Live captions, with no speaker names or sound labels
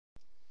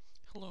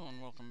Hello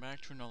and welcome back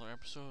to another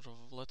episode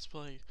of Let's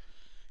Play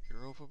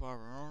Europa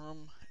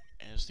Barbarorum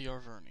as the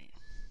Arverni.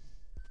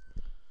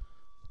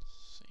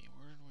 Let's see,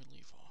 where did we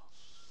leave off?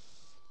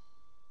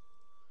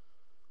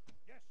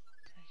 Yes.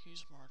 Okay,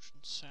 he's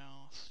marching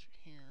south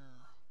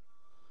here.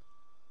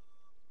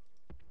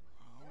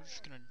 We're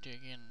just gonna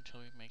dig in until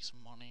we make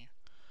some money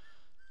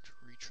to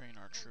retrain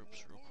our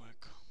troops real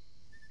quick.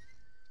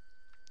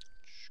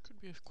 Which could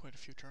be quite a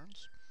few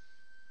turns.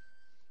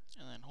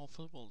 And then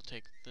hopefully we'll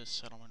take this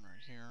settlement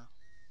right here.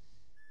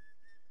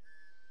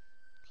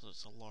 Because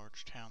it's a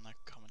large town that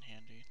could come in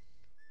handy.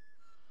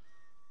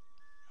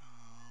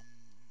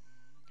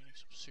 Getting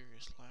some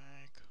serious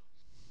lag.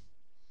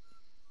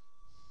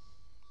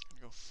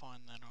 Gonna go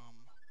find that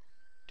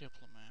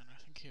diplomat. I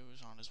think he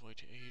was on his way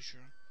to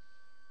Asia.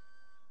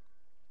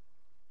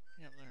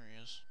 Yep, there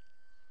he is.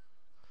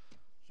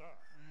 Sir.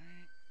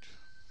 Right.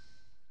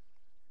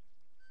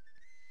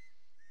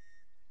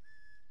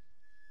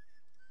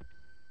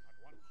 At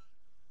once.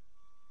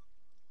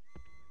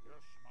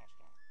 Yes,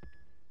 master.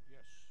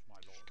 Yes, my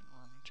lord. Just gonna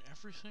run into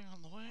everything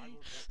on the way. I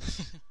will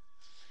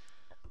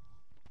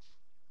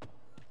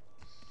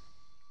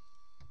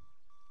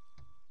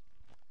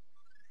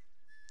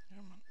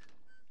Come on.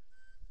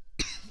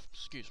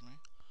 Excuse me.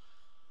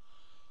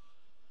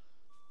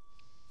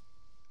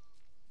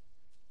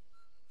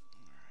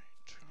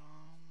 Alright,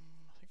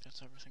 I think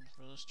that's everything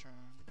for this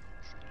turn.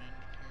 Should end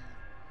it here.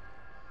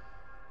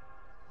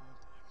 Oh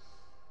boy.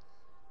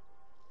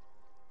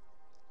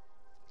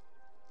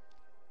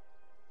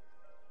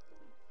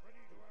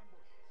 ready to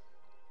ambush.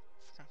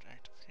 Forgot to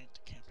activate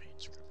the campaign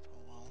script.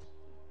 Oh well.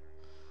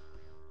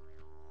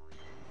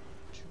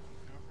 To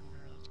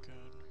governor, that's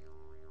good.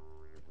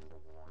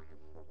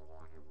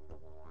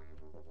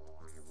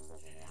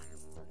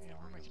 And yeah,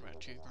 we're making about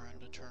 2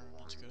 grand a turn,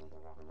 that's good.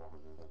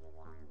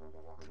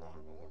 Come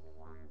on.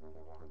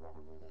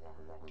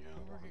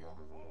 Down over here.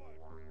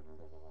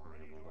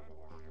 Ready to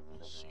ambush.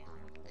 Let's see,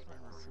 what can I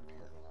recruit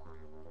here?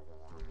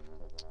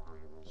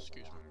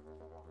 Excuse me.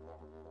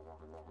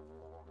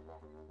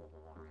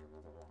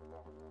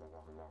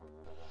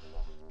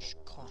 Just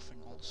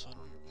coughing all of a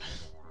sudden.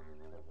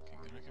 Okay,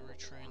 good, I can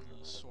retrain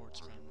the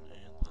swordsman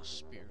and the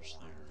spears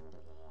there.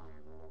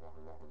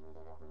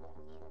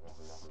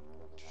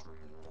 Just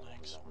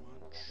lag so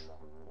much.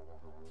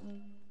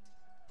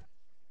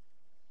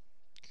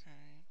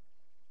 Okay.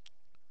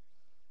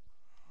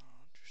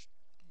 Just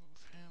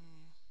move him.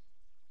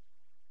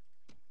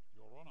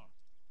 Your honor,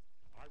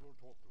 I will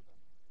talk to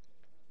them.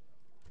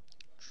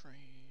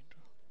 Trade.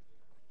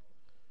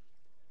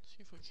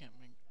 See if we can't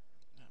make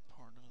that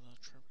part of the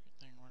tribute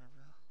thing,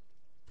 whatever.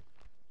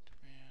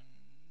 Demand,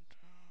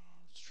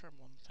 let's try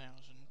 1,000.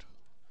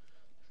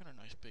 They've got a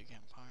nice big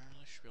empire,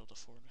 they should be able to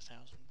afford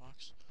 $1,000.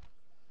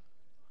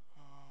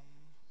 How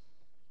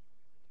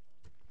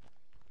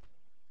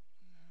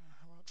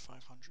about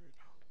 500?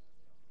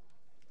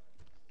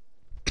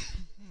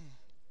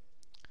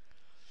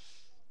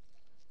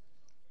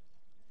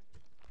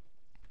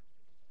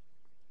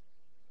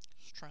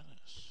 Let's try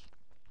this.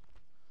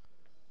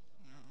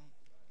 No.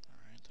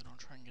 Alright, then I'll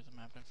try and get the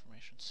map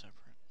information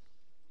separate.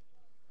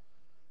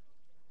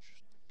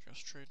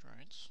 Just trade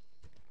rights.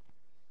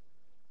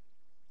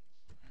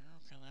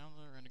 Okay, now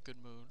they're in a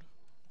good mood.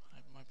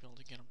 I might be able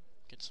to get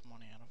some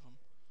money out of them.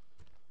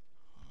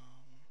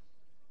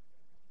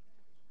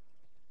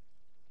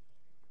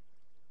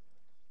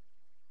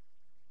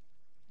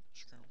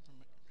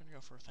 I'm gonna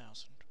go for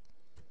 1,000.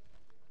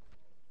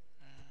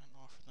 And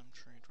offer them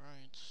trade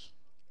rights.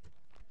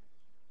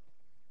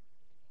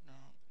 No,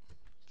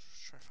 let's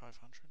try 500.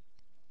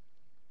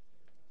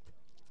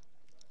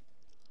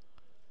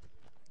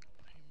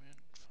 Payment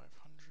 500.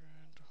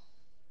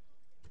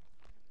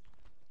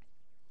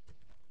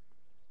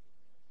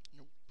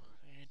 Nope,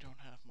 they don't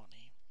have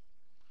money.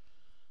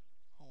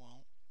 Oh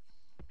well.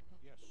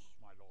 Yes,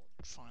 my lord.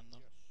 Find the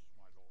Yes,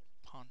 my lord.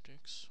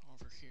 Pontics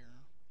over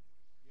here.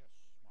 Yes,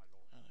 my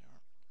lord. There they are.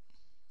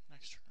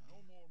 Next turn.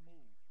 No more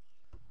moves.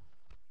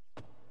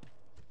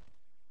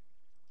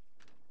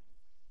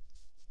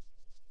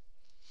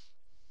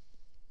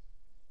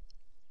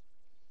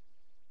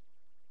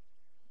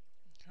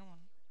 Come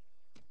on.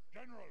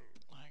 General.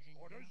 Lagging.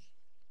 Orders.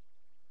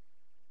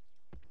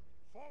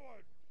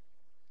 Forward.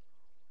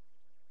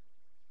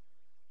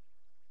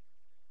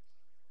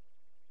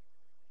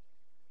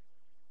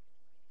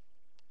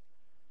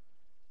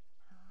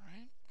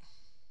 Alright.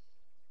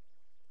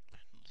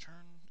 End the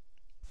turn.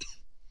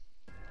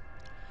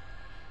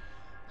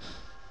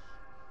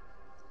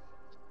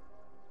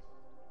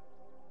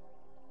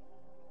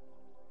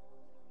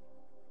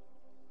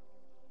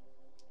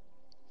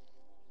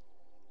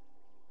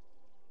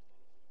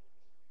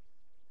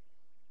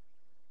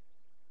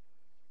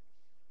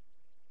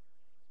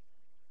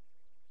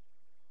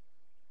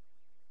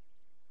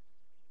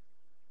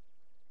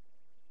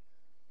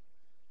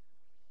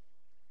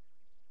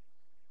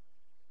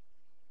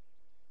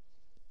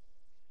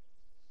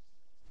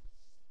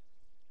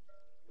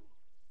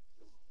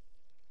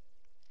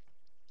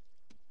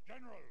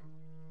 General.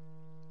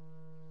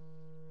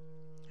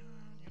 You know,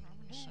 I'm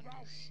gonna send you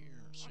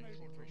here. so you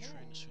Unable can to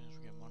retrain move. as soon as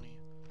we get money.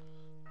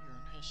 You're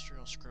in history.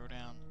 I'll scroll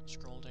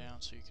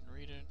down so you can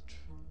read it.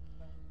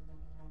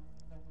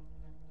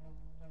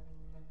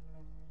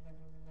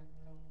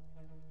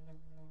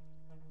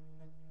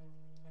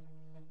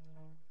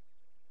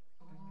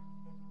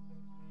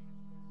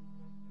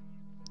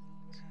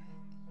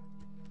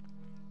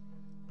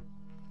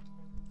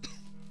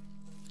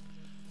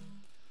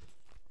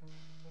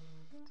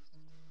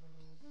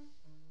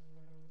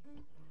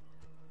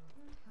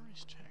 Are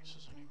these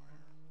taxes anywhere?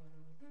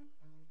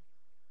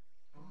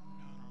 No,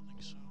 I don't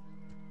think so.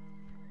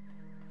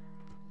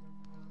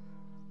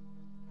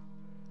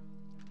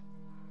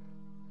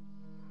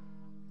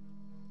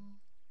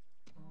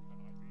 Can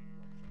I be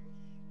of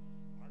service?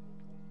 I will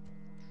talk to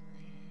them.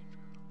 Trade.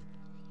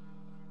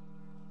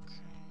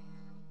 Okay.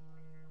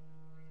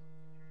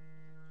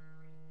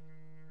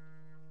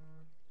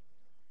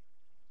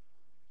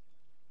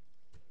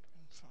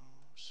 Info,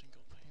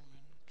 single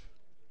payment.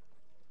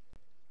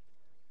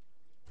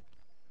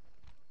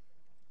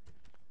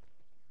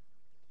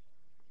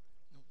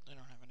 Nope, they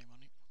don't have any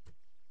money.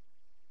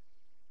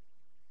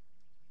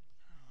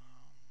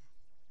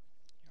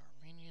 The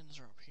Armenians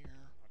are up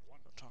here. At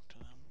once. Go talk to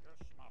them. Yes,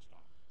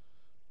 master.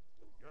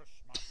 Yes,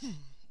 master.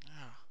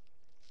 Ah,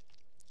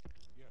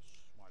 Yes,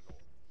 my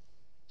lord.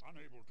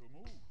 Unable to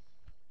move.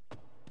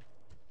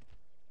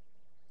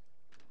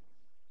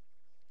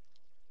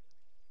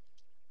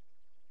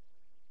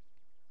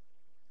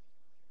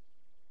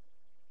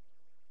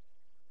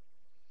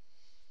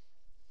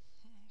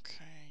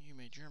 okay, you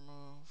made your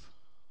move.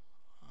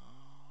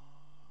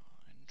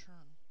 In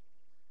turn.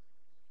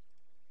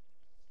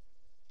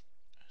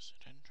 Is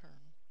it in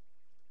turn?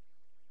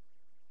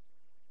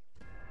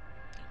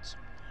 Get some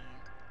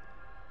lag.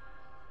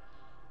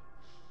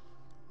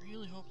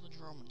 Really hope the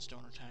Romans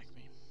don't attack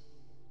me.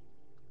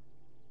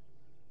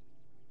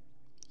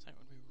 That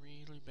would be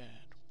really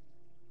bad.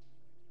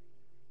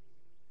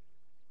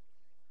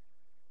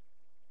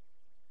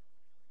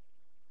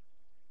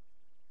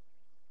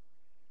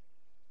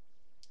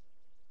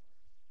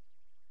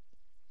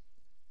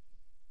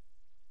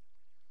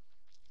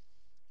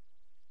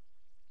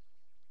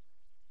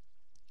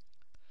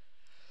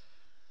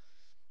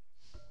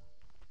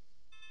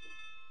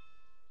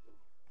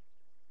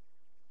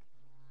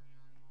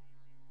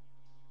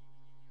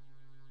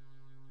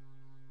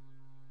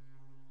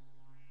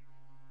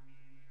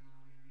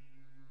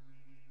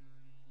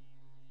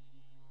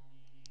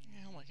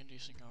 Yeah, I'm like a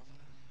decent governor.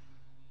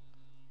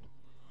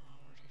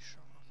 Where'd he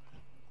show up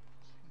at?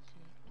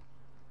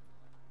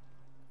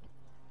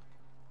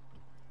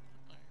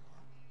 There you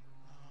are.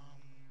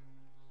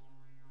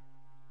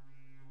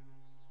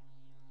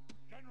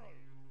 General!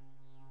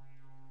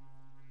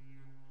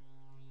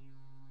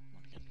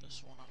 I'm gonna get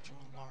this one up to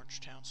a large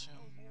town soon,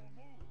 No more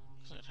moves.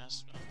 because it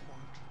has a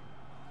port.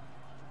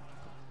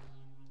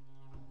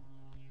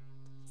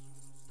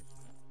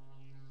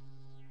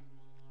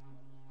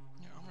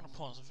 Yeah, I'm gonna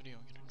pause the video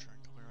and get a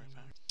drink. I'll be right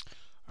back.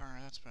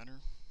 Alright, that's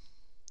better.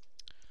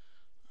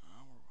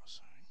 Where was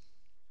I?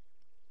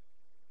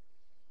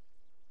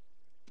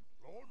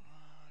 Lord,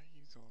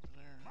 You go over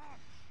there.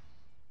 march!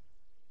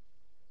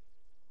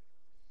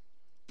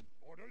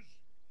 Orders?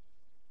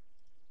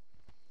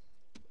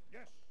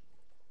 Yes.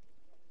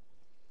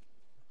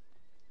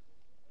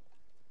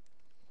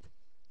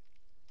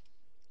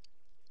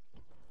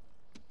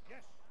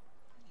 Yes.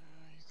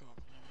 You go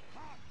over there.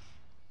 March!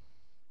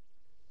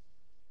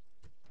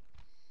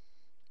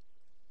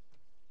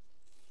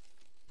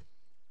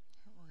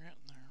 We're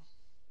getting there.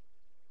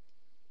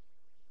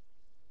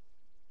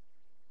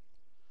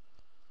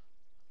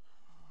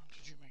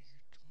 Did you make your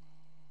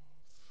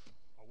move?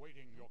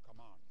 Awaiting your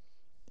command.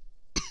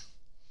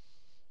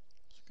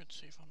 It's a good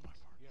save on my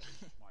part. Yes,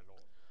 my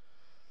lord.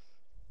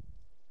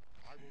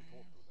 I will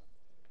talk to them.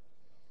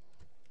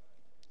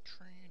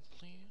 Trade,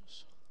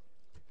 please.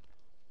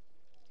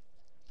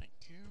 Thank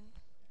you.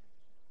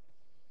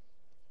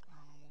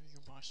 Will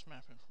you buy some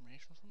map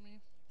information from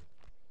me?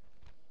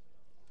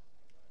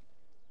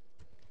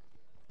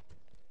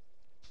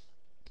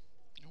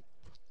 Nope.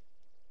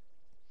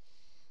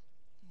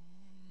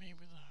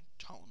 Maybe the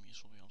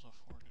Ptolemies will be able to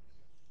afford it.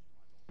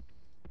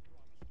 You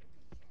are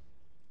mistaken, sir.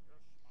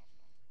 Yes,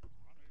 master.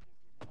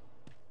 Unable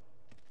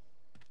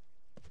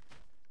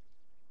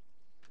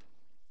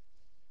to move.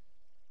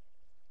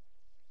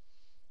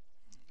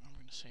 I'm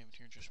gonna save it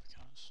here just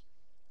because.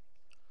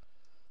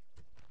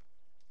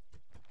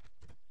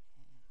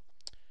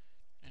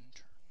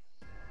 Enter.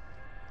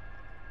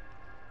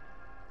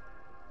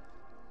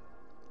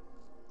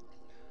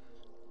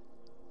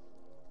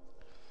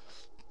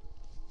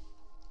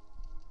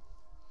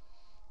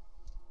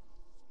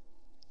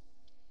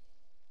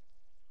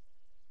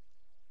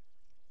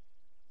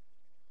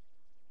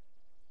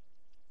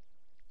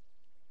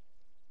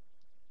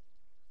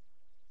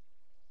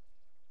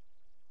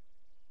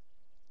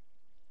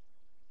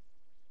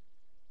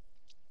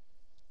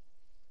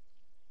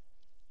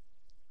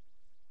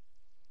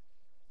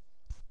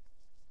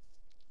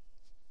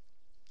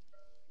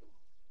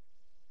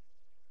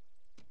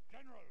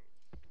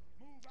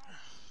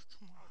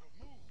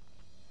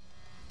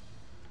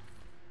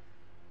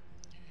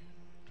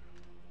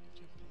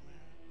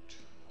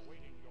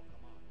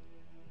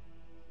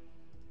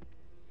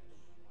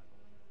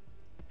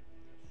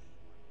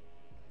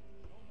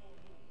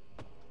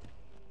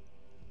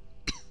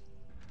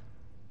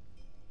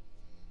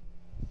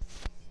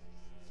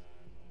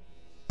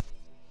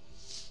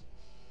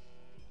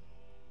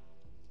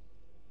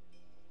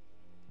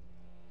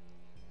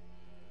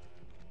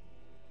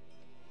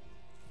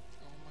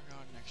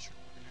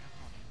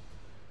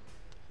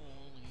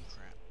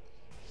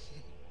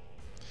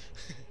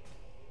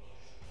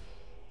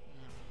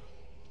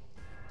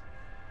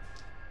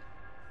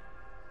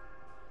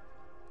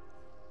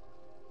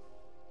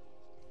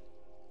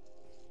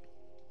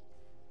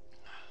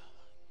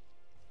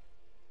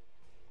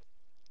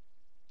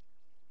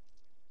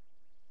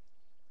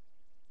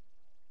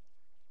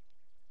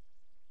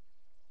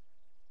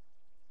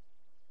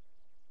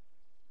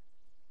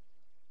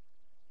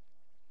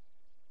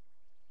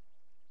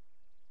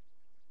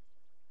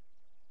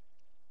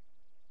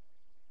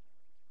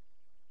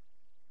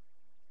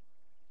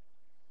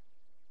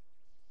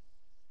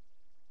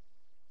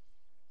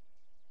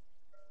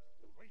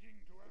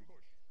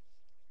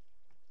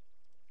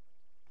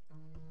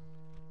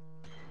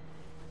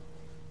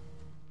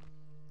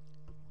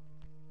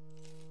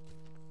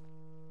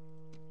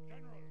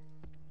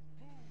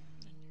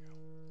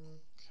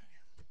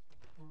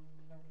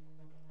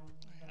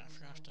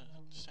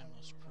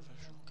 Establish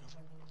provisional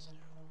governments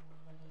now.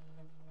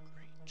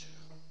 Great.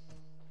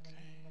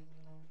 Okay.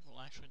 Well,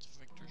 actually, it's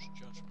Victor's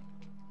judgment.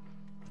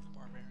 The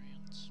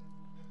barbarians.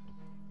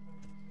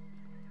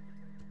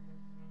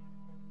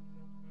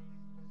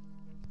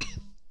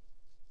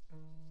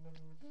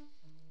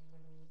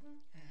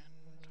 And,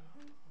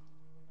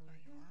 there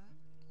you are.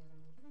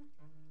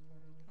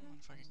 Come on,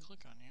 if I could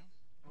click on you.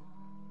 Sir.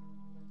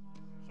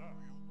 There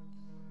we go.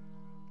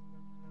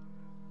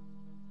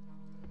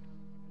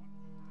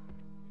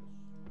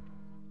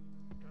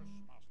 Yes,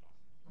 master.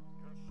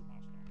 Yes,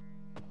 master.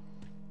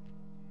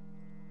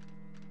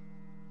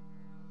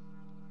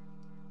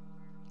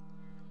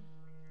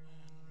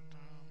 And,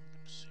 I'm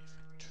gonna save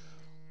it.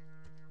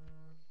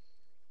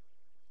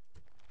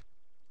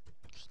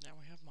 Because now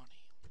we have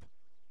money.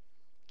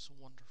 It's a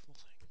wonderful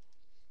thing.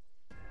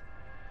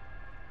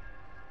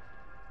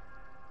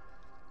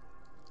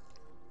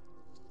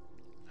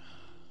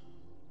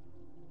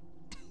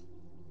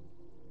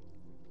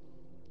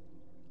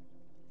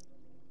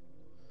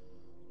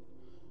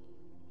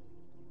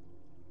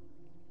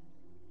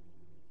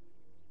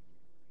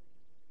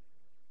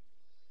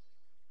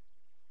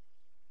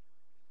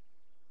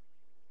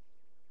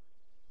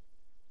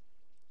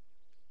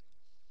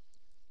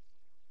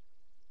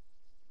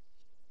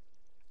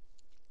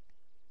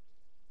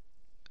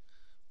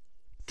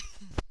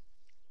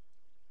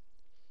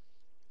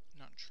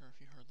 Not sure if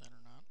you heard that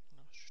or not, but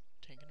I was just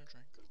taking a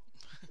drink.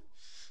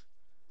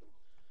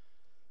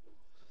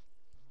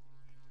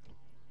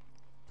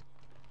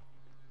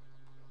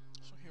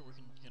 So here we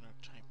can get a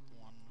type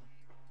 1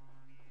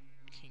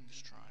 King's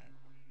Tribe.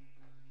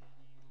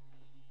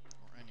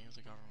 Or any of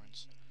the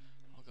governments.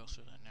 I'll go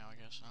through that now, I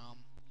guess.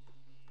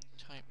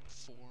 Type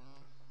 4,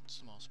 it's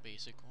the most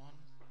basic one.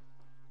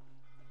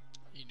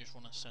 You just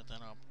want to set that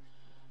up.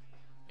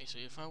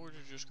 Basically, if I were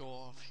to just go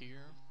off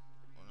here,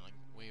 or like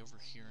way over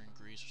here in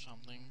Greece or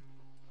something,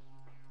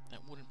 that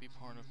wouldn't be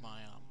part of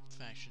my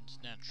faction's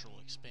natural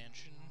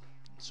expansion,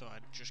 so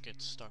I'd just get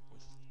stuck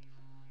with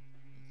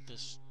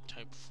this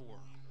type 4,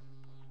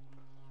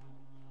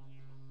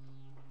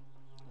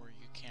 where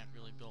you can't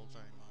really build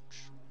very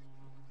much.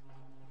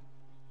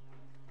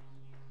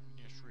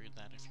 Just read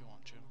that if you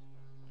want to.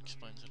 It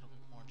explains it in a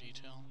bit more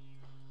detail.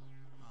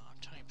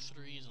 Type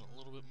 3 is a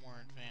little bit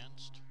more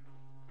advanced.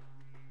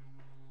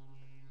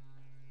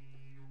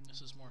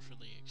 This is more for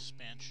the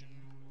expansion.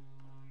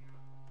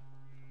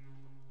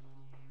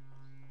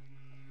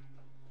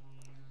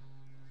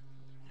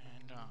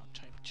 And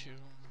type 2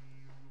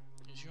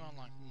 is you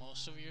unlock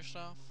most of your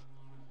stuff,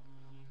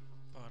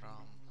 but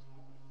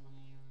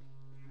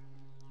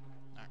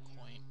not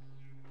quite.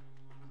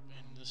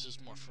 And this is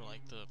more for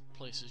like the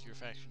places your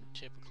faction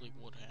typically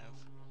would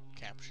have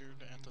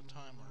captured at the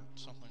time, or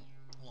something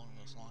along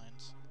those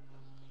lines.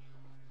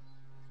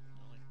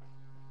 Like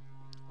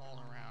all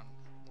around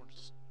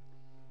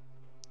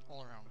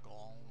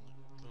Gaul,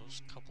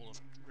 those couple of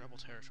rebel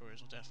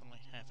territories will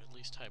definitely have at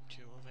least type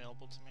 2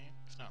 available to me,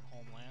 if not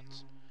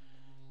homelands.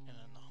 And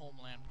then the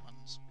homeland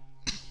ones,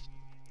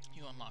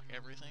 you unlock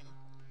everything,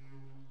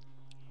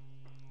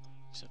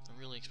 except they're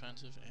really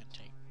expensive and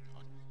take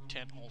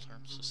 10 whole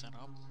turns to set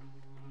up.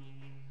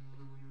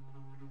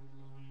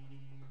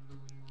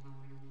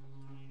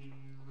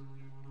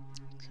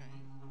 Okay.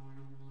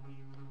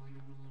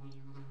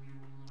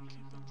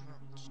 Keep a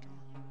drone star.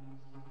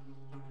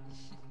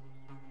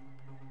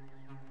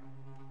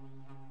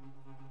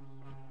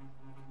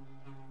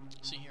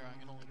 See here, I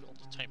can only build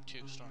a type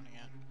 2 starting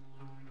at.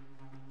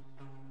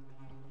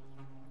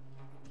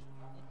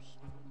 Oops.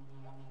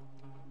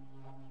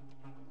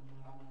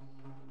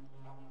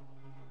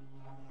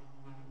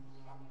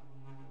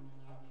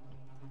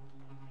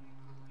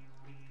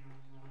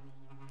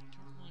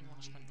 Don't really want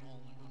to spend all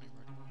my money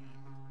right away.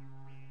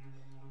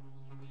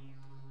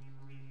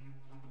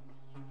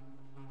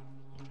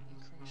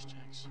 Increase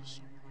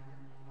taxes.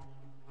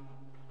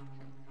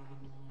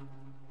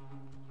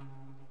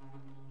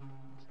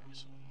 Okay,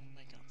 so I'll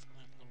make up for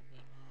that a little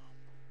bit.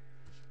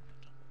 Just want to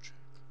double check.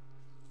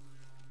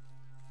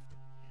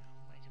 Yeah,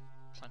 I'm making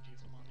plenty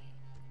of money.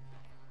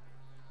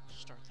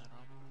 Start that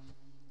up.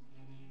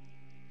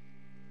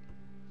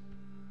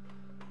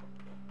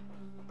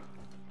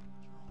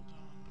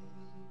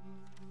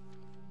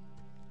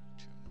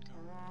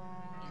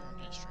 Year in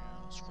history,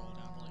 I'll scroll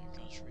down and let you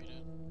guys read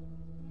it.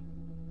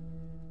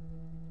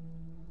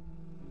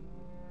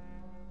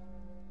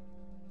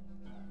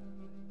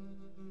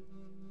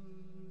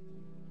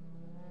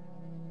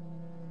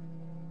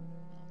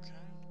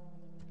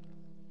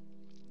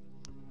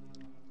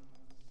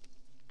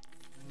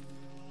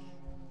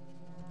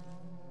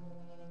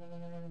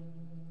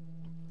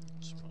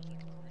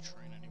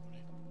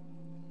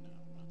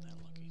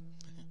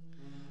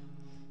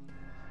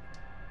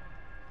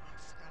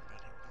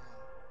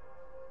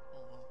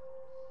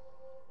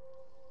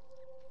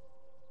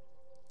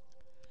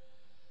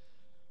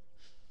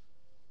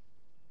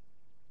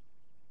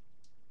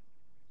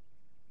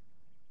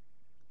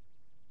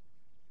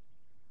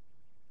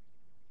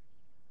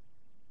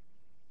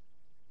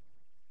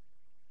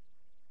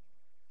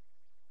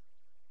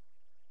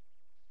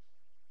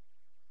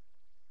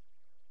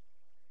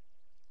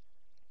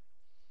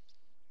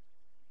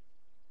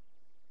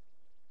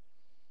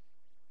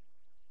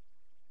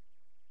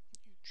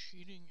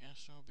 Cheating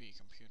SOB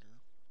computer.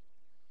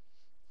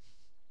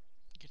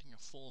 Getting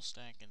a full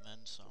stack and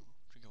then some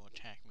to go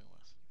attack me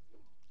with.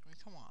 I mean,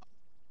 come on.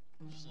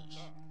 What is this?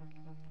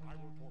 I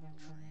will talk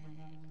to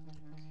you.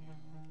 Trade, thank you.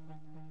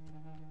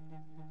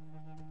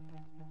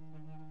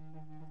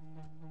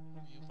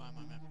 Will you buy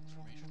my map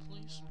information,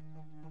 please?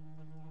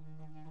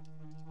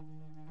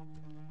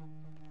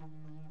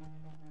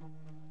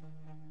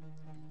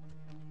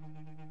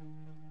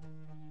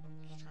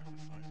 Let's try for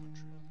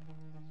 500.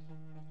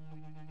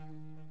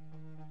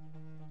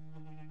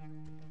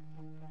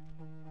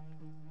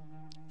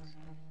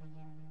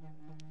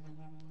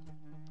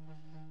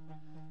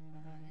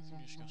 You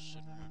can just go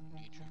sit around in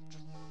Egypt.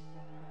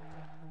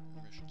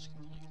 Mission's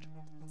complete.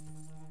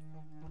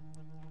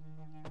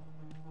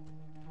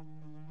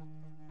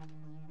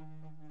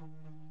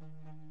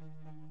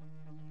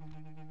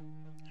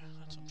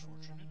 That's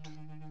unfortunate.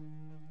 Alright,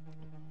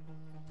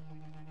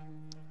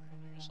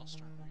 I guess I'll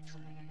start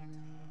retraining.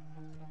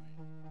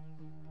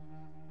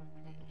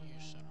 Get you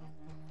set up.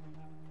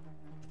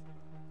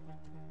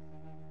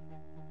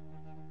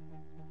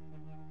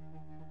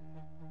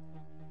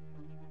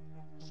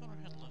 I thought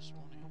I had less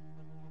money.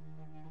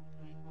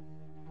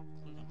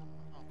 Click on the,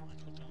 oh, I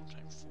clicked on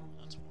type 4,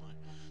 that's why.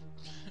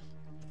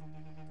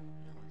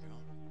 There we go.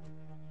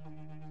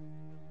 Alright,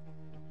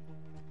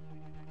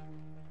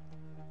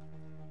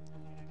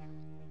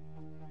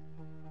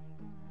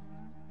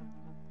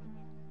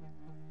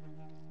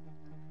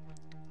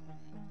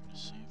 I'm gonna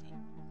save it.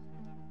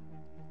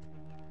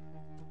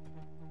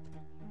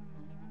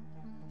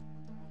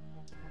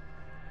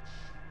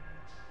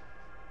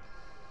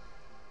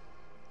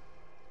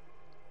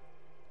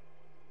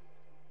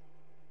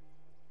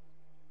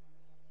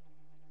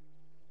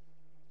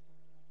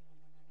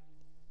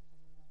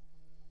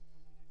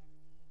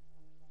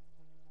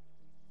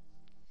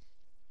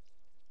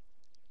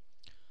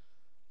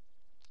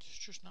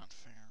 It's just not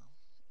fair.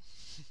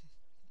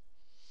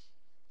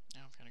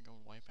 Now I've gotta go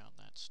wipe out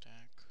that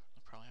stack.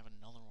 I'll probably have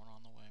another one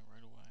on the way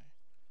right away.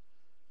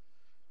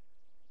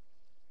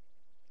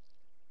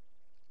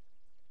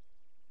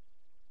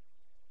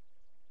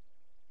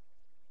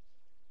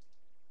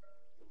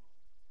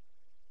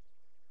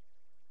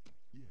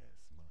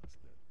 Yes,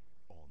 master.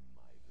 On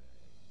my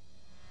way.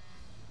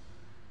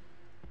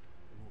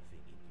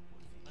 Moving into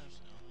position. There's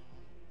the other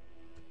one.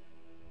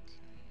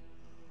 Okay,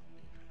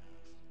 we have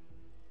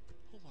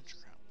a whole bunch of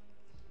crap.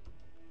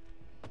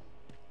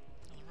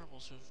 Now the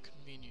rebels have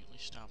conveniently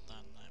stopped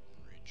on that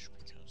bridge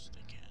because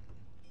they can.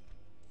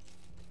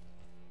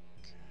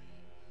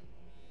 Okay.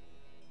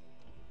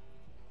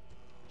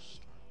 I'll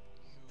start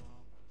you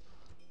up.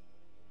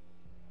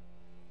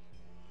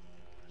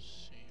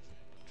 Save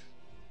it.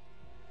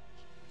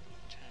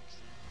 Attack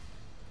them.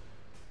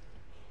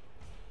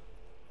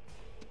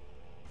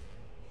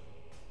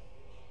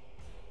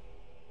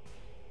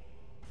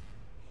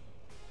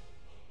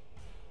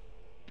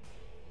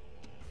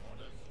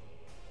 Orders.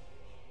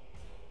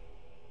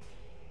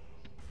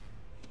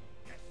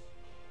 Yes.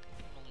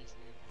 I'm gonna leave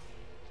you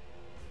behind.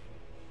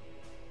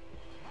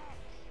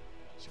 March.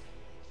 That's good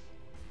enough.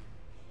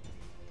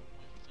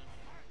 Wipe them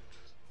out.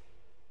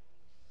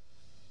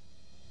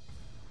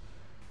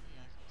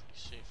 Yeah, I can pretty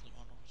safely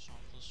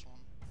auto-resolve this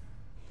one.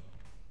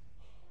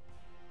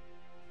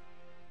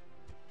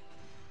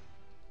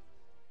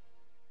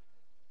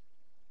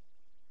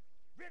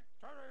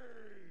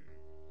 Victory!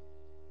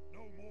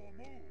 No more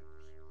moves.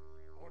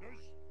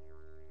 Orders.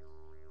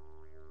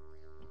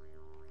 You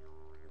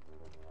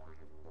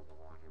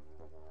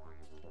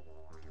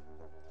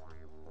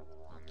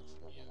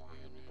unit.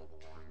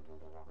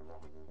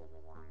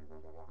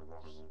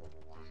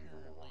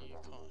 Apparently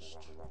it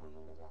cost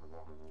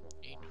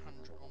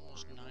 $800,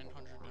 almost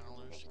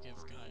 $900 to give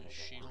Guy a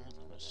shield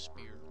and a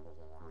spear.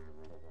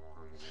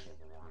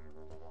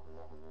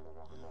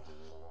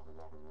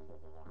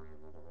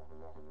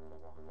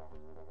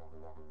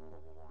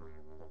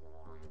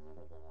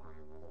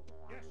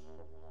 Yes.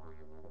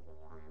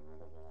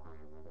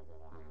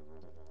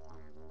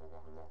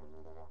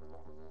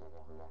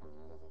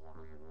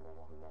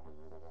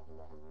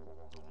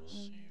 Gonna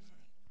save it.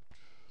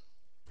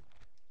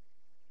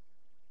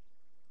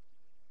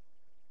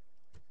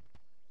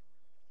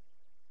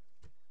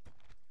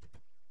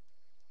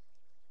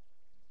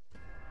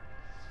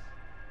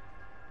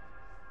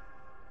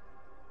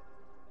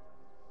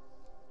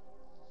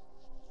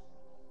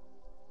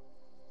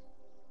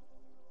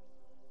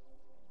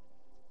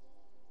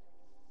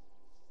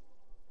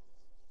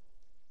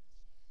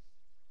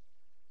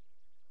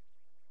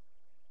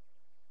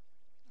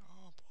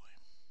 Oh boy.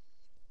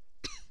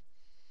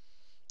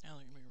 Now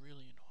they're gonna be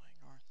really annoying,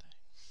 aren't they?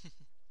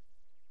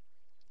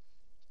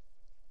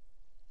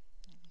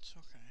 It's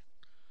okay.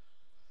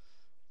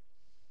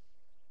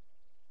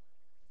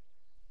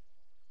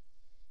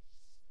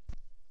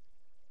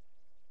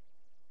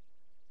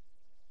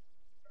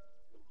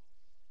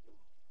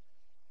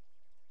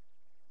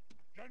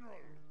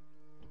 General.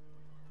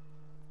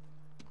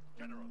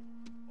 General.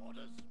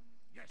 Orders.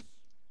 Yes.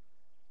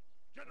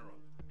 General.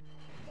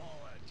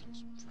 Forward. Get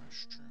some fresh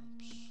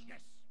troops. Yes.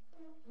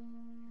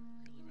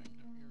 You're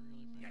really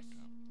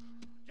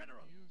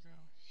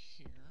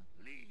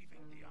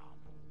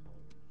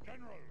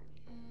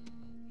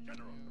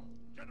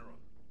General.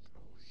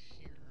 Go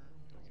here,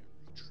 you'll get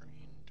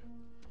retrained.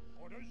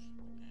 Orders.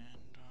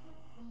 And,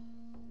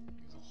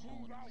 you go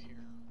haul it up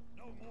here.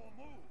 No more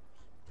moves.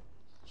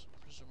 So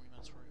presuming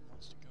that's where he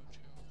wants to go to.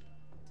 Yes,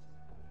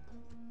 master.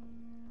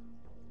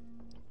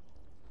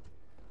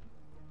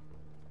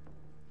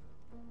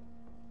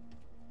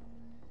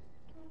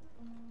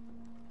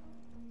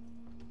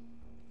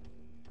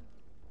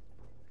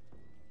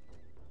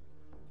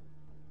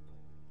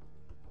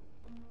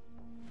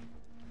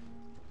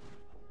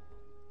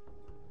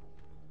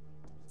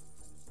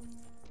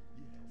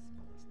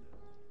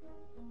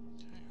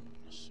 Okay, I'm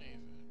gonna save it.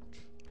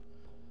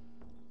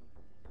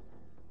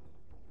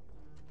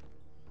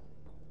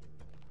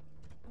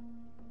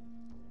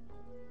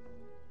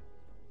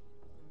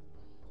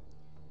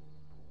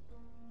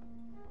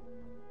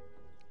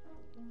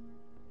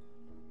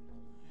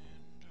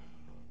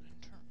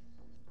 And turn.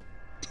 Oh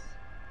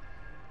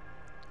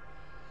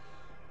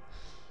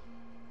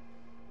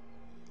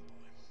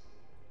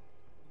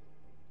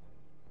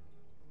boy.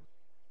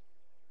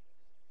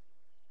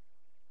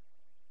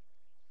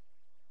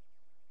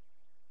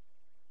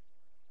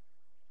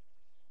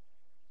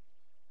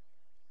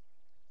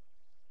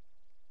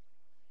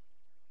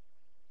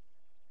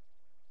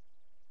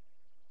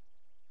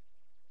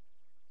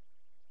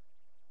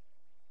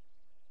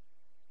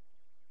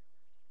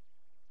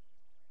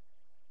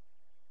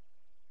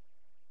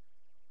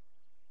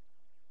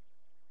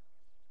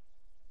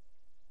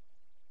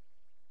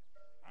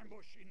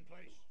 Ambush in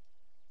place.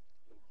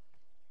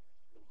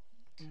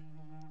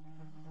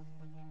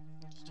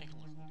 Let's take a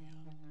look what we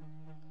got.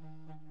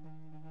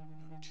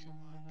 Not too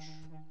much.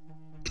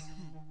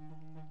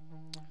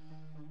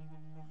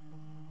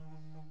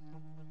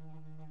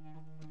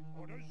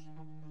 Orders.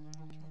 Don't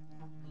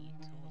really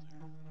go there.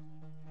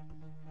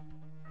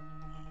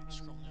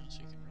 Scroll down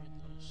so you can read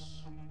this.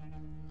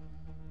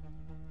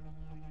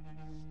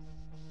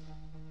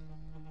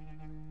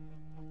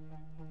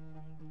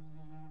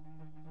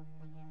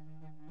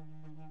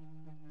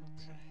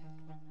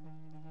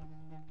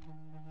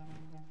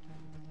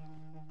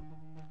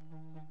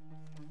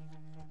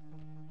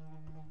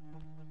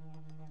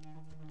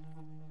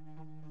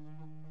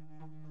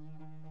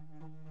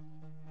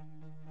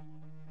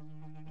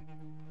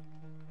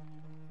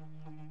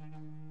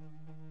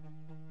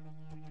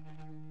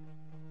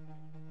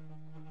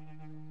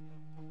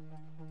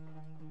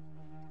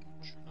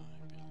 What should I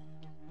build? I'm going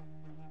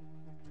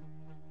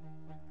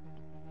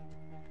with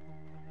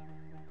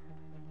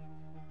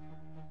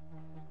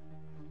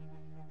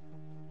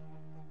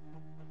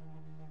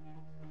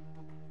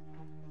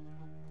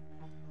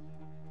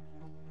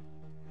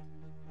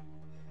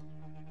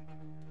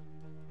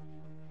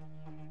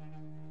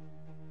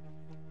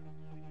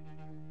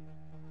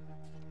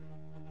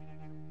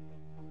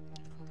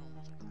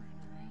a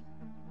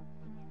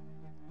granary.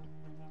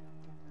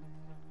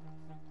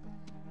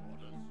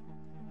 Orders.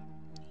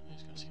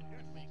 These guys can't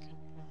even make it.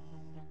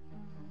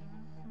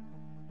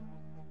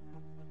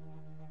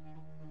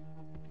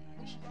 Yeah, I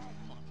guess I'll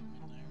plop him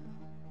in there.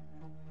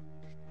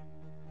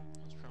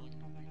 He's probably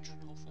gonna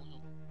hopefully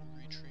he'll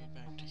retreat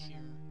back to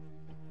here.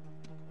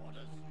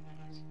 Orders. I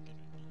can get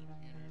another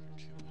unit or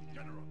two in there.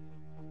 General.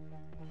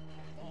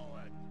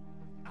 Forward.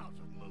 Out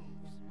of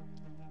moves.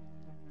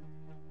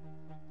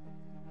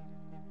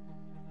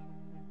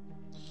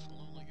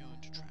 Slowly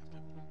going to trap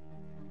him.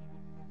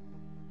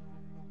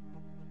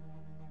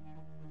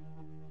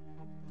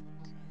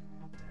 Okay.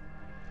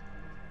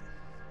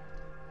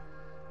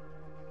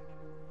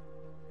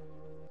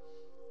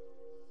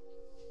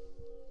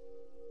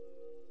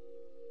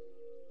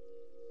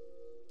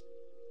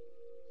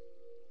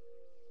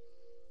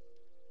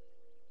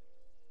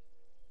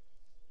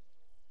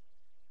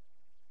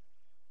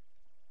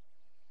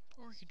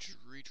 Or we could just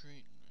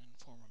retreat and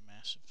form a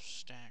massive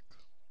stack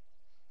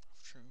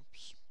of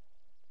troops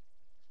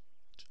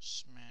to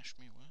smash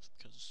me with,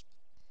 because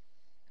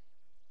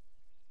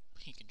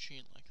he can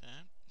cheat like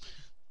that.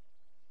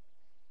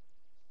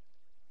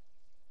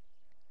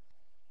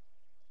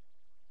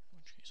 In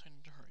which case I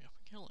need to hurry up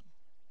and kill him.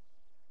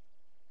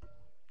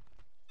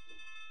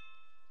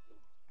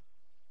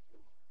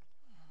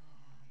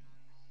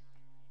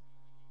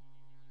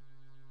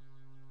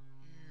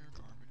 You're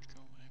garbage,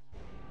 go away.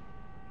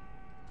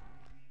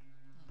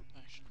 Oh,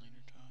 faction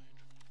leader died.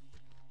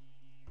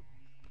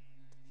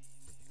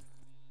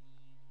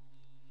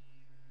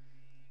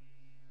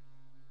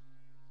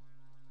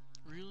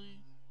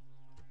 Really?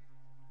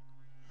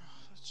 Oh,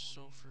 that's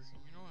so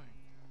freaking annoying.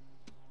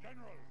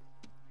 General.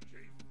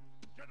 Chief.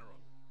 General.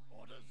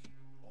 Orders.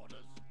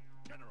 Orders.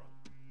 General.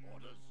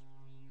 Orders.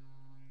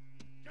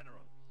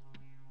 General.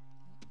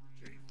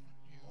 Chief.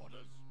 You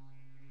Orders.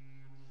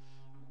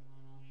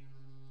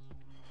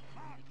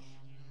 March.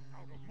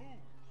 Out of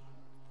moves.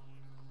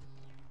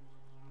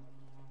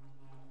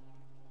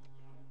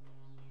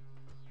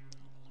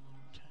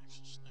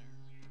 taxes there.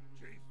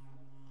 Chief.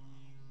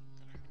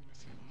 Gotta get a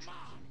few more troops in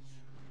March.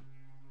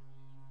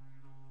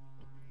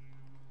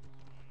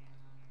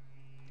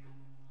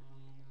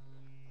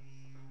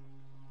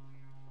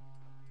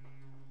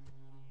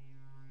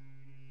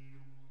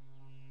 here.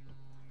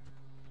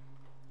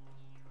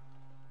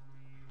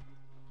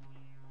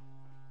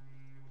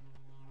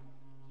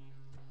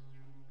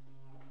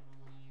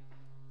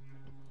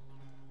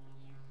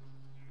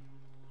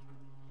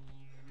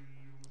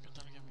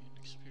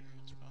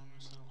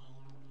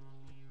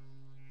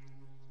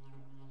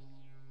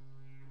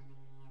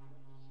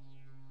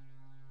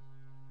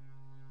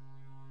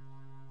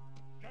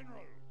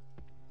 General,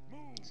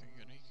 move! Okay,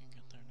 good. He can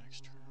get there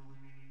next turn.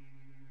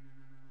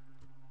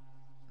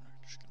 We're not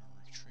just gonna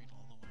retreat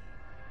all the way.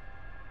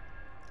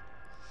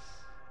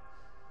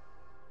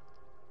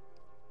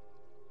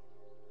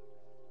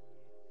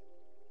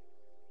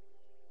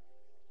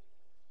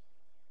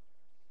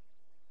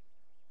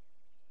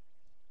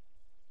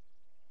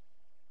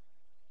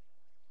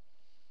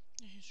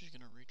 Yeah, he's just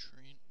gonna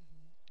retreat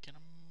and get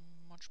a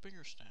much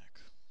bigger stack.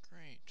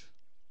 Great.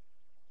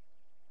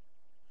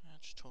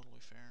 That's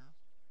totally fair.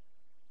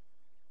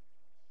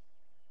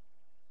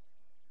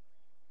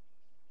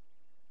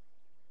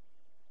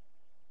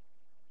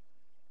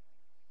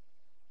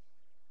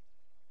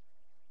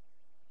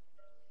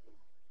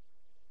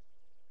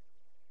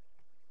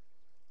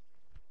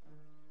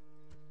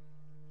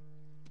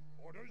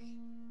 Orders?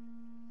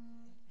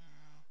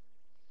 Yeah.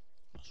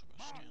 Might as well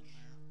go stand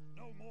there.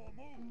 No more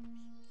moves!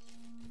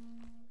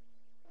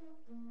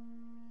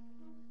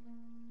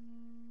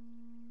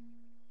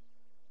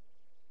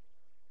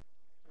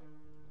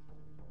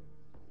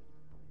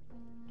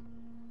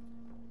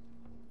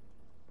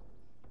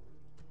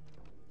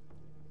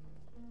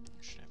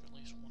 I should have at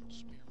least one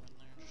spearman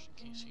there, just in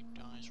case he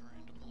dies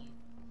randomly.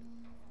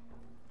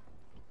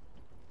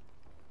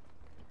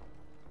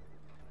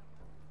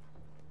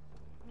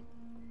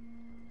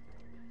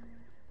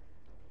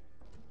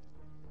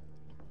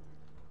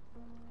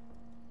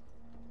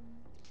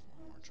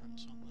 Four more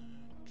turns on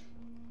that.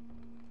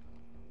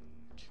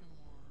 Two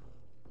more,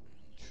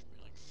 and it should be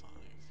like 5,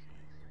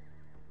 yeah.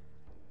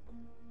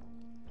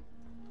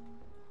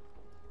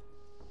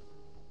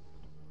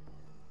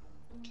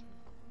 Two,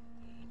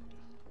 and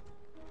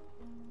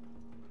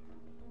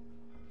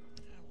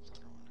yeah, we'll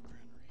throw in a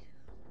granary here.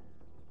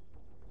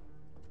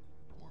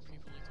 More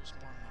people equals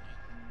more money.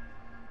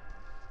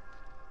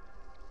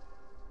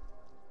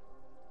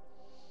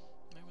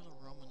 Maybe the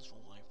Romans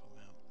will wipe them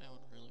out. That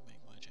would really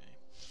make my day.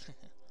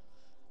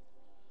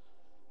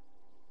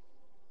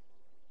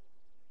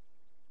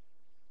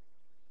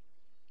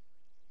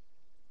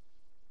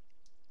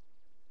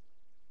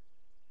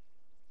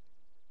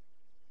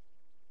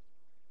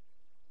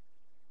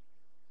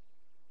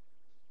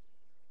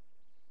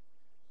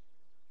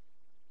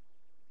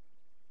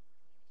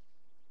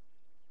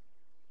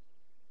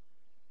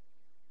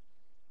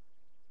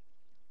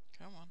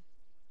 Come on.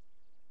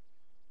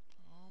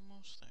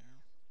 Almost there.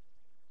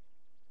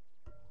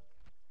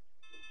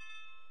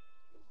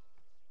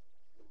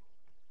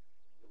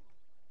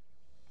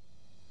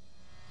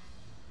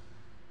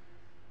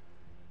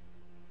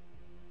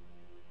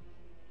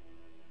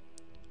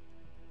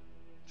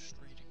 Just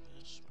reading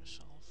this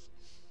myself.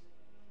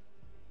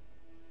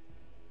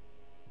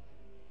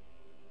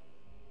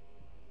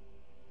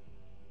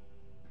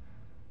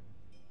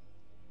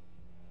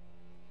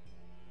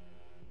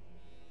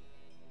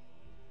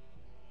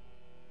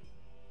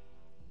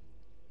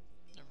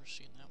 Never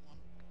seen that one.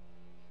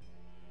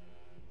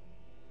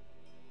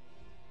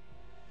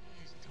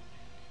 You can come in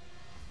handy.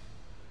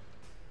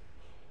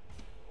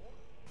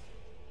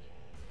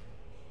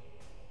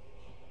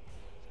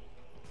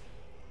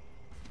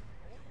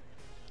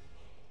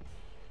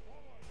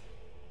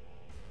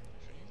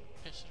 Actually,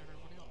 you're pissing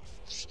everybody off.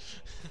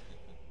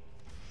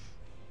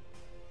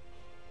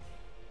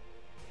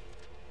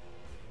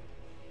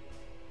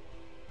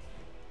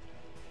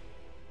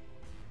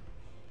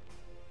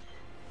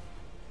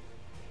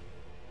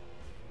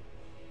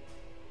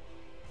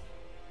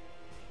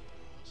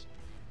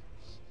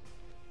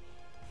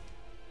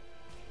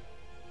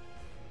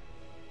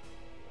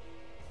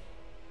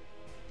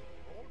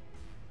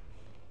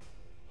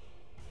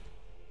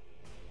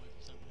 Wipe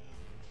them out.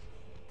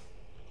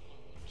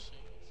 Reload, save.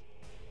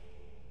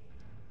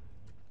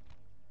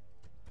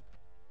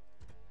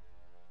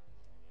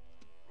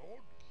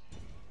 Lord,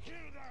 kill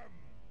them!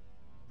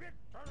 Victory!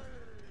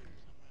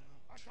 Them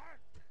out. Attack!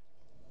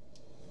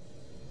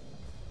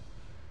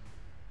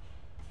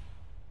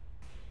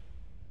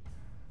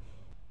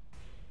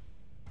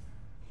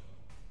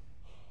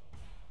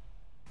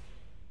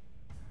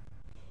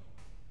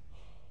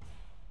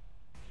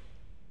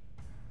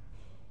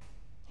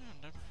 Yeah,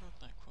 I've never heard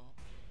that quote.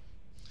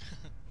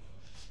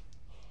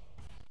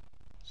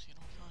 Seen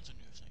all kinds of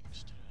new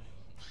things today.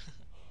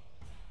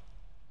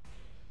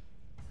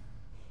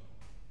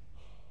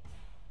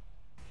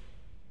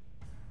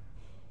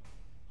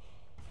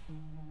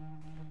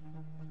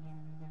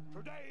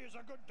 Today is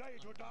a good day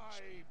to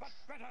die, but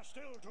better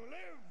still to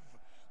live.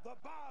 The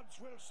bards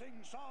will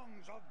sing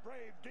songs of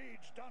brave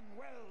deeds done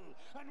well,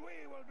 and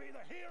we will be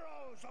the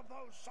heroes of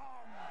those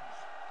songs.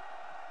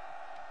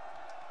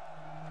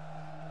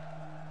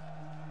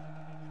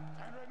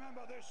 And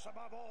remember this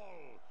above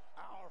all,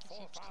 our It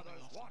keeps cutting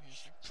forefathers off the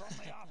watched music. from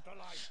the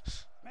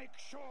afterlife. Make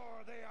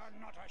sure they are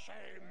not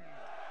ashamed.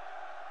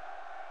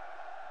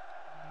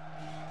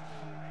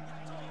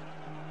 Let's roll.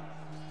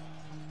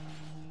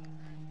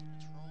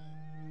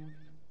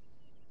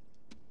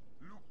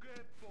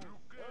 Luquepos,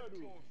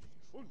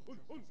 Over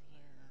there.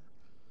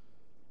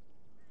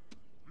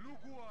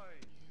 Luguay,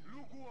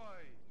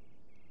 Luguay.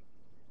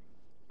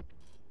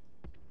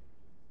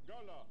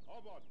 Gala,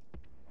 Abad.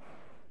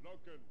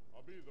 Loken,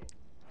 Abido.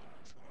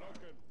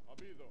 Loken,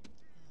 Abido.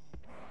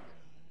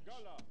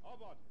 Gala,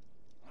 Avad.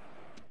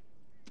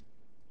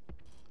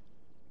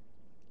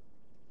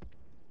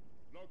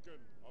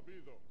 Loken,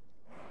 Abido.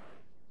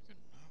 Good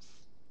enough.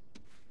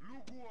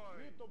 Luguai.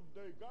 Nitom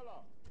de Gala.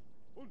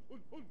 Un.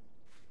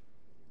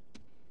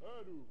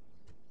 Eru.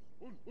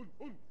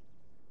 Un.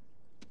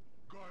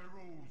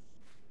 Gyros.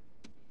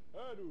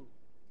 Eru.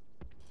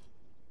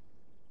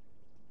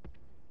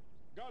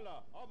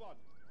 Gala, Avad.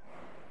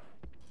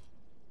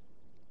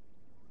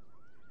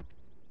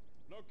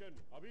 Loken,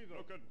 Abido.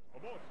 Loken,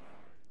 Abos.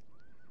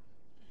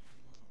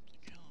 Move up the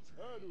cavalry.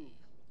 Eru.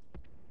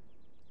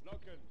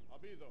 Loken,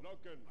 Abido.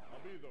 Loken,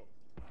 Abido.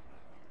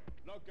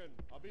 Loken,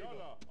 Abido.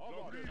 Gala,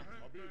 Avad.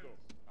 Abido.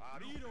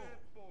 Abido.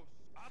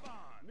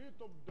 Aban.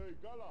 Nitom de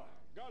Gala.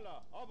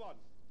 Gala, Avad.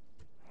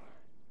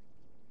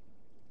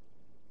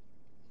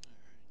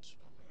 Alright, so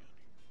we got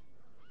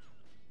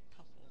a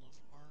couple of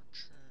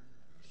archers,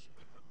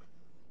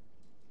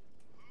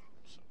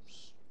 some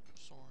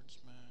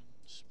swordsmen,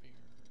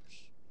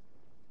 spears,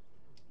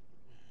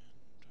 and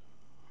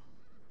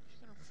he's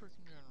got a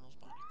freaking general's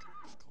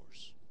bodyguard, of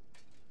course.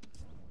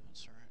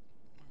 That's alright.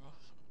 I'll go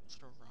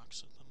throw rocks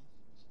at them.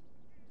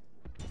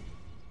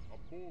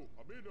 Abu,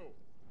 Abido.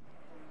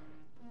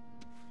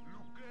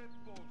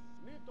 Luquetos.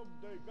 Nitom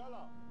de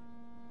Gala.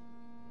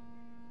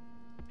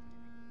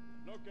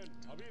 Loken,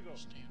 Abido.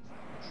 Stand for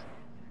push.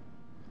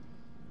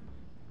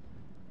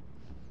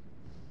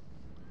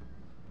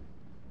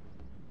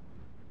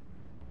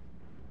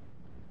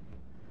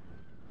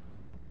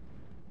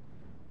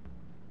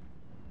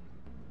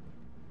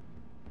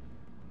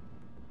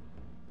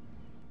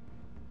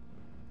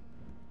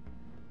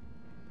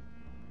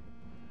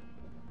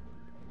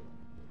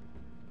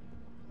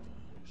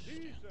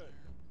 Stand Dice. there.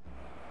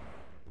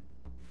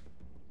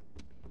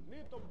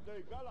 Nitom de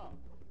Gala.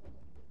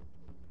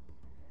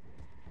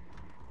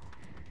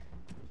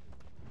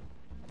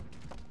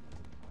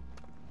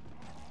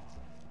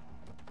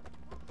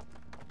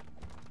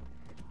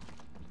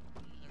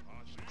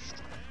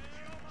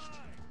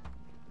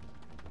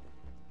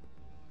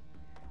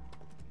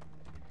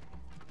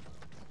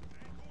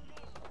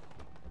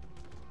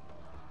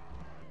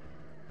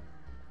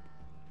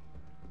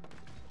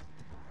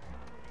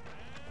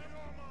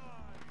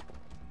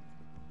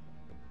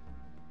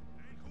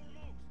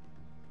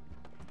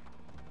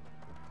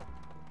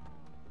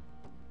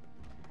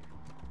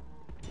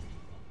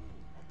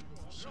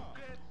 Some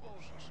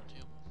forces to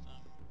deal with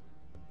them.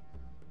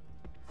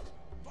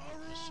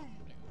 Piss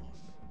somebody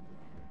off.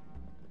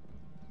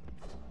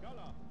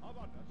 Gala,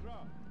 Avad, Azra.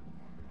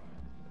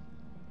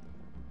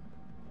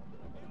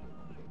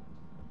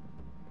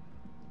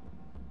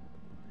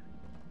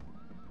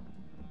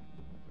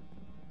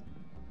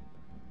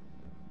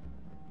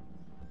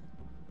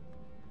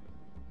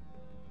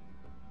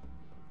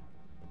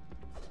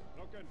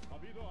 Loken,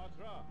 Abido,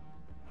 Azra.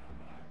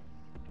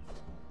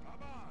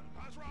 Aban.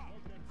 Hazra.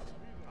 Loken,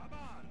 Abido.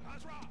 Aban.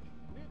 Hazra.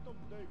 Nitom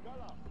de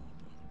Gala.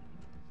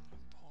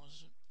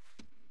 Pause it.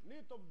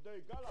 Nitom de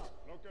Gala.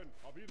 Loken,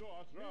 Abido,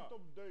 Azra.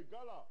 Nitom de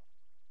Gala.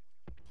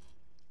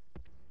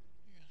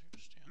 You guys are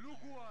just stand there.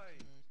 Luguai.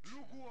 Good.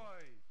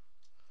 Luguai.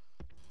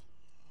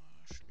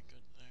 Should be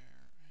good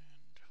there, and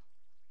you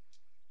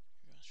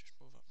guys just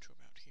move up to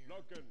about here.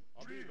 Loken,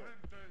 Abido.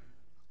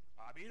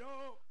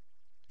 Abido.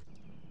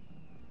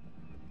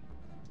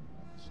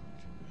 That's not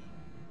too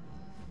bad.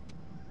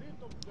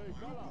 Nitom de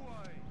Gala.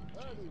 Luguai.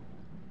 Eru.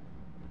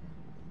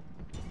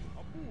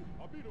 Abu,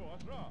 Abido,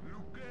 Azra.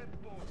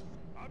 Luquetos.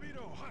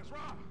 Abido.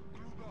 Hazra.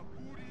 Kluga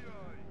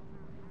Puriai.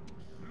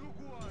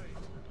 Luguai.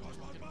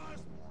 Cosmos.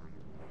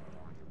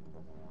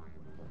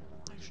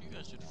 Actually, you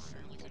guys did a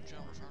fairly good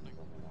job of running.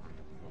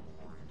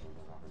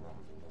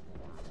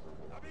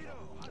 Abido.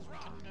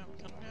 Hazra.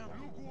 Cut him down.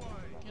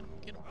 Luguai.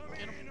 Get him.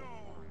 Amino.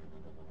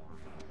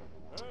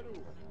 Eru.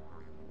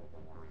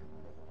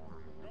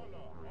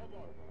 Gala,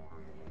 Avad.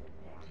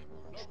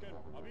 Loken,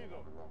 Abido.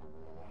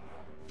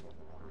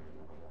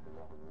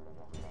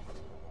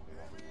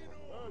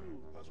 Eru.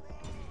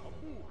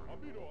 Abu,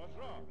 Abido,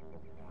 Azra.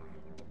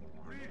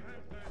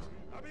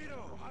 Abido.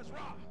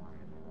 Hazra.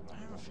 I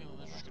have a feeling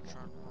they're just gonna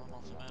try and run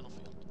off the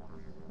battlefield.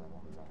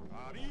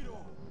 Abido.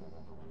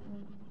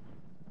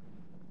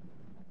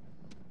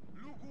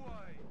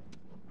 Luguai.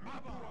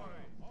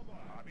 Mabuai.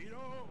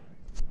 Abido.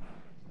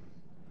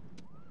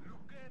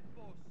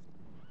 Luquetos.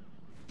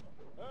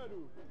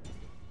 Eru.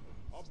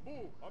 Abu,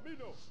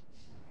 Abido.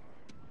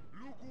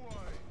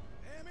 Luguai.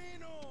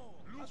 Emino.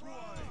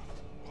 Luguai.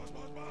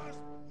 Cosmos.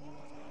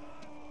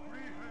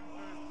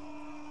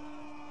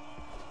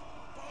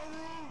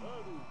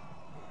 Eru.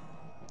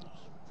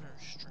 Very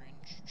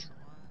strange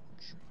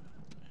charge.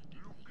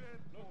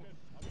 Loken,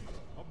 Abido.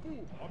 Abu,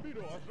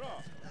 Abido, Azra.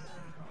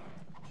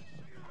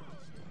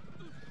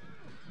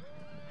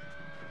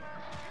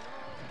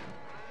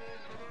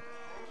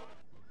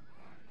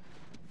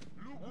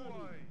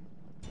 Luguai.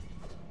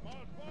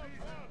 March.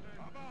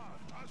 Aban.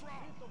 Hazra.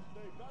 Nitom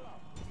de Gala.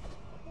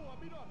 Abu,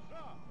 Abido,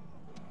 Azra.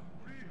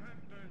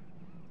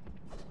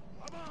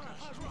 Aban.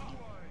 Hazra.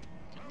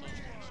 Get those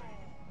guys.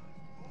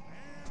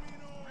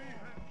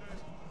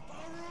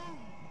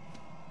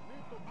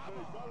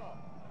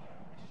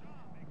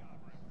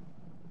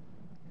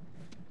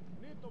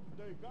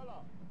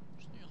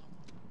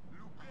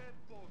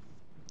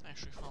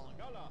 actually following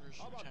orders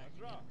and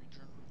attacking the enemy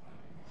general.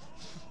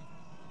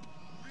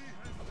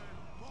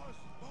 Boss,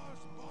 boss,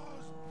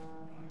 boss!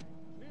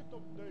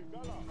 Nitom de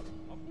Gala,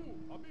 Abu,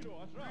 Abido,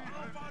 Asra.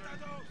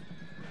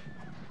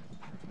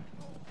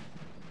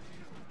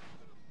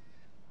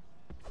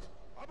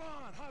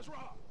 Aban,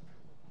 Hazra!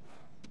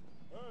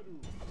 Eru,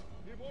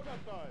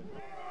 Nivodatai.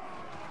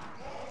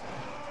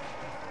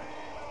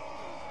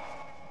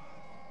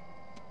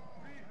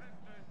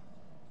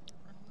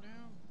 Run him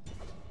down.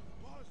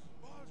 Boss,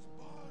 boss,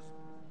 boss!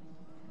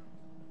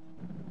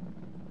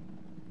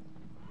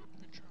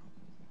 Good job.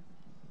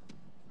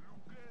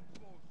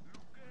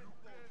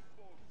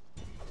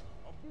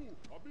 Abu,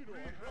 Abido,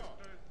 Asra.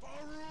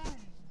 Farum!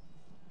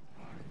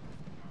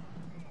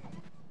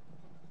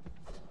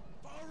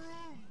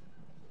 Farum!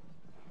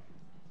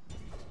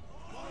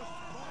 Boss,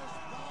 boss,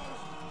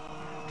 boss!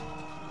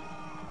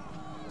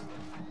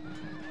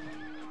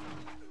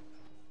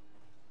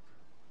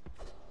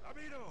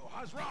 Abido,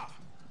 Hazra!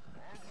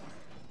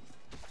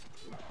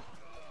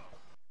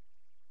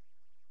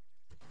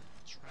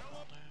 Let's run them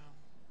all down.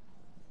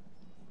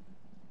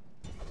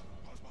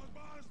 Boss, boss,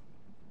 boss!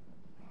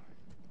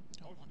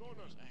 Don't want you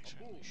guys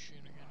accidentally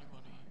shooting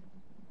anybody.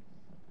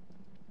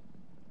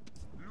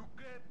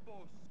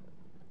 Luquepos!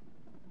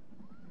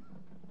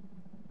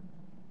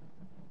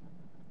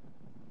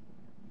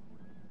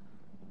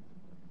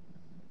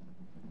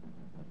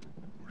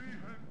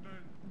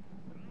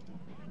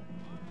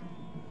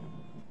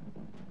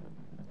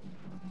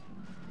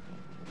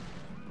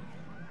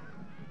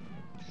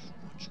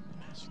 Much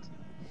massacre.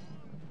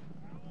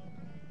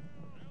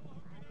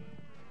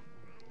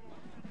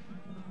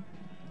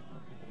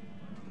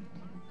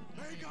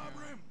 Hey,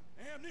 Gabrim!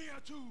 Amnia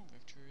too!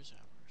 Victory is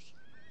ours.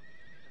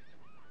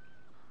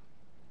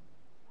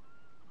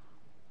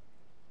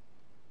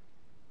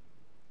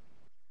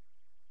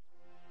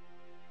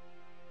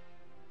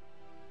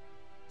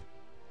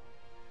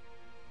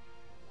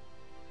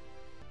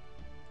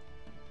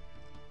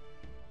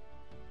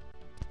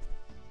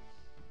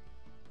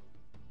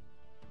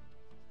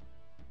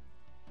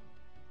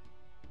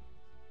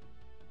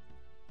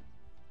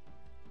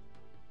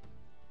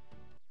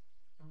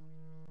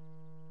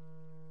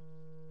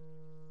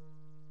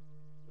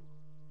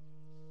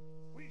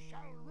 We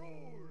shall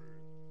rule!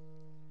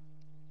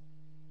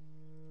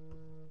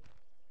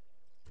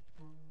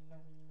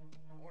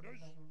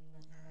 Orders?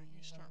 Alright,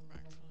 you start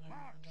back for there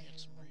to get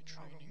some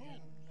retraining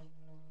in.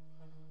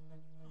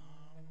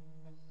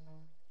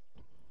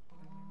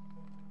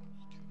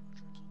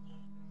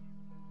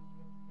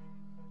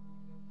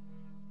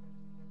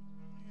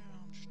 Yeah,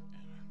 I'm just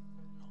gonna...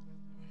 Oh,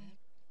 wait.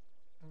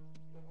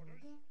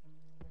 Orders?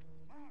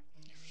 March!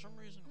 Yeah, for some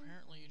reason,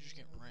 apparently you just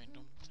get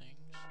random things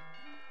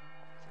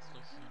for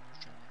clicking on your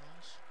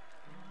generals.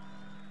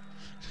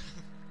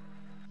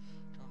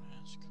 Don't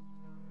ask.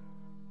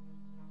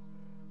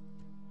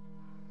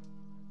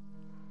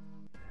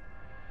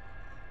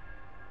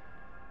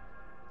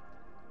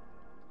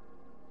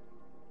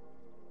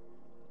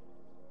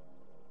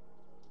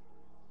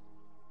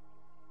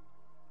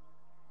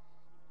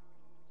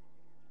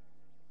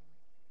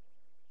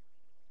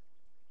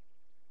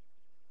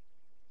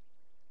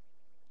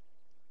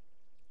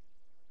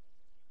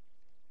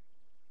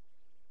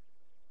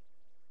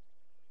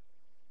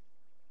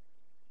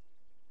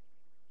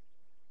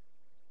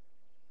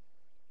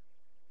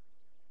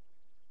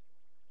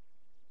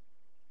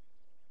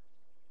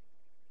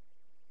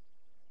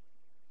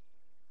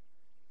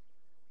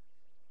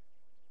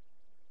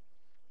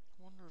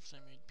 I wonder if they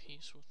made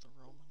peace with the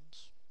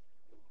Romans.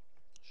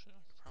 Shit,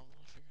 I could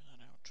probably figure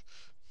that out.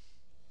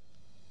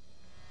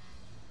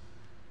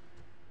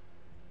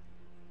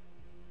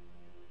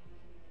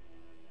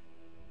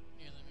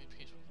 Yeah, they made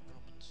peace with the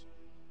Romans.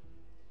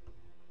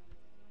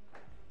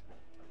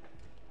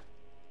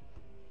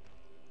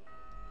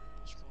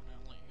 I'll scroll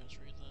down and let you guys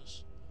read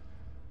this.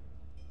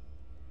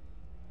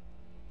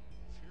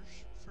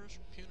 First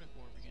Punic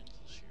War begins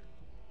this year.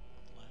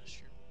 Or last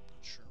year,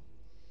 not sure.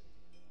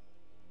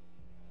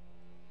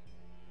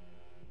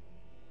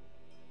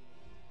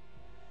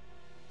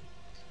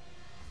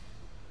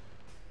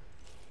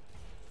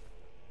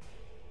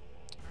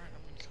 Alright,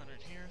 I'm gonna cut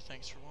it here.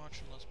 Thanks for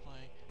watching. Let's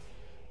play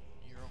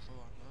Europa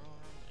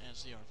Barbarorum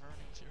as the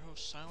Arverni with your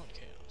host, Silent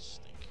Chaos.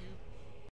 Thank you.